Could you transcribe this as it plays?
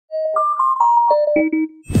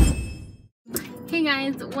Hey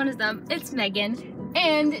guys, what is up? It's Megan,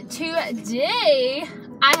 and today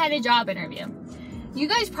I had a job interview. You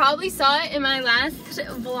guys probably saw it in my last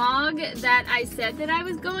vlog that I said that I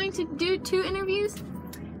was going to do 2 interviews,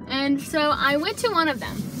 and so I went to one of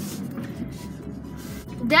them.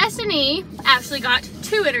 Destiny actually got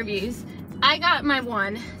 2 interviews. I got my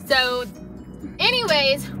 1. So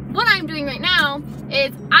anyways, what I'm doing right now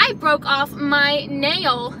is I broke off my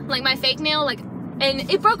nail, like my fake nail,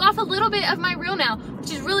 and it broke off a little bit of my real nail,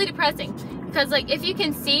 which is really depressing because like if you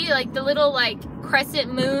can see like the little like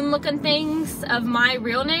crescent moon looking things of my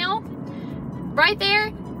real nail right there,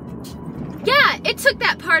 yeah, it took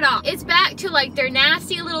that part off. It's back to like their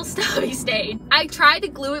nasty little stubby stage. I tried to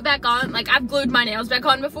glue it back on, like I've glued my nails back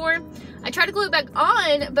on before. I tried to glue it back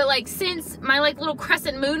on, but like since my like little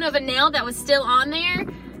crescent moon of a nail that was still on there,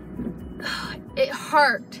 it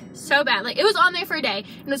hurt so bad. Like it was on there for a day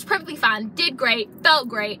and it was perfectly fine, did great, felt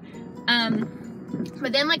great,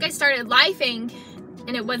 but then like I started lifing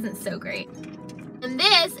and it wasn't so great. And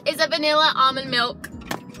this is a vanilla almond milk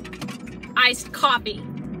iced coffee.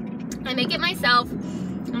 I make it myself,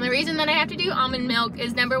 and the reason that I have to do almond milk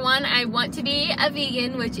is number 1, I want to be a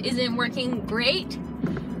vegan, which isn't working great,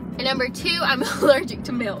 and number 2, I'm allergic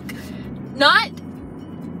to milk.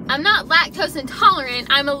 I'm not lactose intolerant.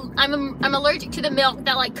 I'm allergic to the milk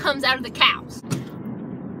that like comes out of the cows.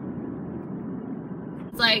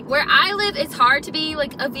 Like where I live, it's hard to be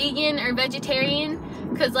like a vegan or vegetarian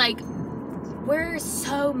because like we're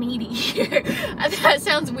so meaty here. That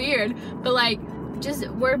sounds weird, but like just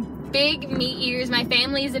we're big meat eaters. My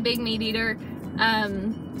family is a big meat eater,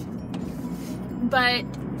 but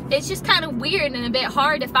it's just kind of weird and a bit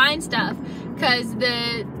hard to find stuff because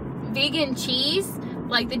the vegan cheese,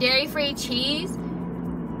 like the dairy-free cheese,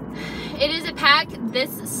 it is a pack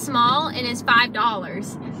this small and it's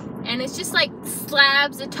 $5, and it's just like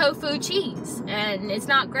slabs of tofu cheese, and it's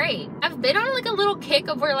not great. I've been on like a little kick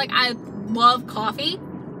of where like I love coffee.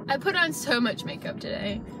 I put on so much makeup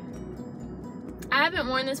today. I haven't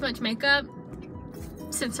worn this much makeup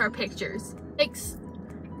since our pictures. It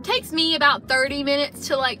takes me about 30 minutes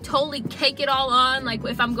to like totally cake it all on, like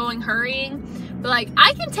if I'm going hurrying. But like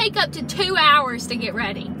I can take up to 2 hours to get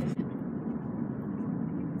ready.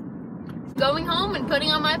 Going home and putting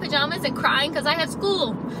on my pajamas and crying because I have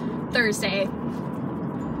school Thursday.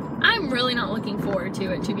 I'm really not looking forward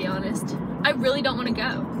to it, to be honest. I really don't want to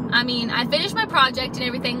go. I mean, I finished my project and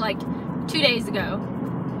everything like 2 days ago.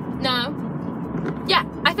 No. Yeah,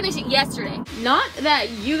 I finished it yesterday. Not that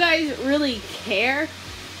you guys really care,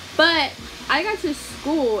 but I got to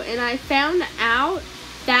school and I found out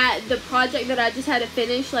that the project that I just had to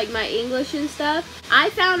finish, like my English and stuff,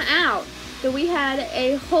 I found out that we had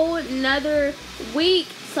a whole another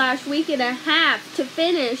week/week and a half to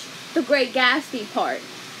finish the Great Gatsby part.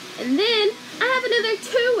 And then I have another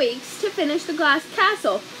 2 weeks to finish the Glass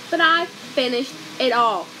Castle, but I finished it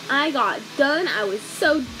all. I got done. I was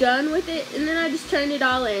so done with it, and then I just turned it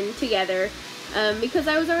all in together because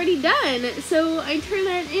I was already done. So I turned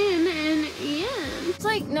that in, and yeah. It's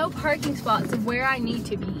like no parking spots of where I need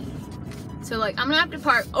to be. So like I'm gonna have to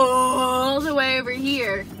park all the way over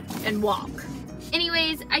here and walk.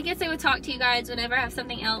 Anyways, I guess I would talk to you guys whenever I have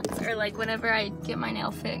something else, or like whenever I get my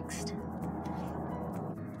nail fixed.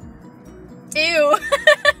 Ew.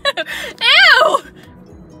 Ew!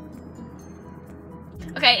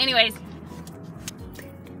 Okay, anyways.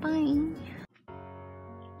 Bye.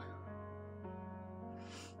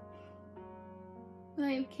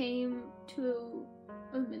 I came to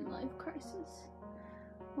a midlife crisis.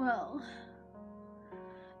 Well,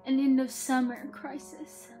 an end of summer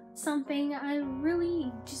crisis. Something I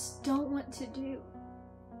really just don't want to do.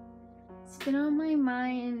 It's been on my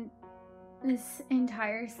mind this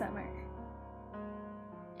entire summer.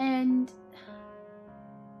 And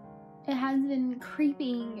it has been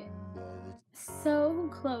creeping so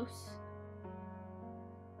close.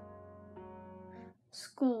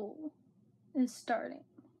 School is starting.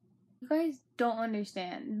 You guys don't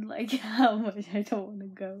understand like how much I don't want to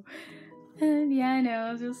go. And yeah, I know,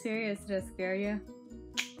 I was real serious. Did I scare you?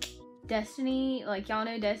 Destiny, like y'all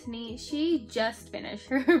know Destiny, she just finished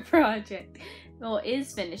her project. Well,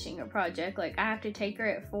 is finishing her project. Like I have to take her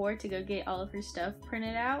at 4 to go get all of her stuff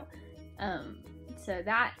printed out. So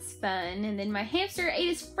that's fun. And then my hamster ate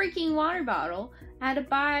his freaking water bottle. I had to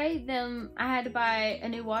buy a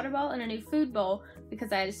new water bottle and a new food bowl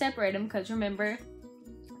because I had to separate them, because remember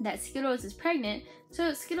that Skittles is pregnant.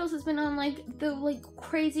 So Skittles has been on like the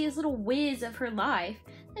craziest little whiz of her life,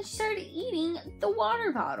 and she started eating the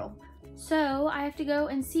water bottle. So I have to go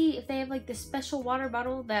and see if they have like this special water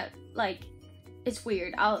bottle that like, it's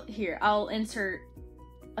weird. I'll insert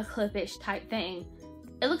a clip-ish type thing.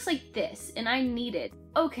 It looks like this, and I need it.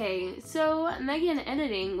 Okay, so Megan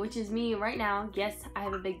Editing, which is me right now, yes, I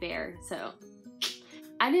have a big bear, so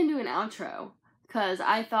I didn't do an outro because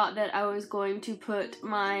I thought that I was going to put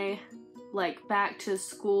my like back to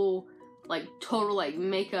school like total like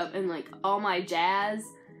makeup and like all my jazz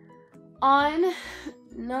on.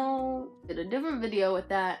 No, did a different video with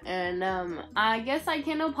that, and I guess I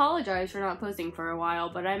can apologize for not posting for a while,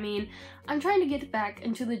 but I mean, I'm trying to get back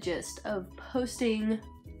into the gist of posting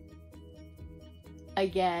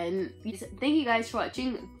again. Thank you guys for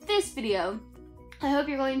watching this video. I hope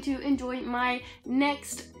you're going to enjoy my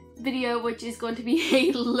next video, which is going to be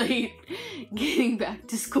a late getting back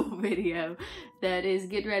to school video. That is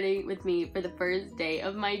get ready with me for the first day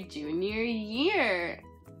of my junior year.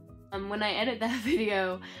 When I edit that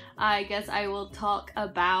video, I guess I will talk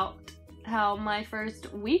about how my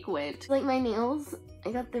first week went. Like my nails,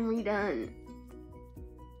 I got them redone.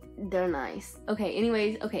 They're nice. Okay,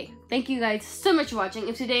 anyways, okay. Thank you guys so much for watching.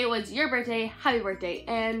 If today was your birthday, happy birthday.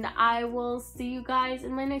 And I will see you guys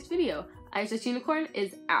in my next video. Ice Unicorn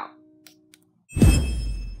is out.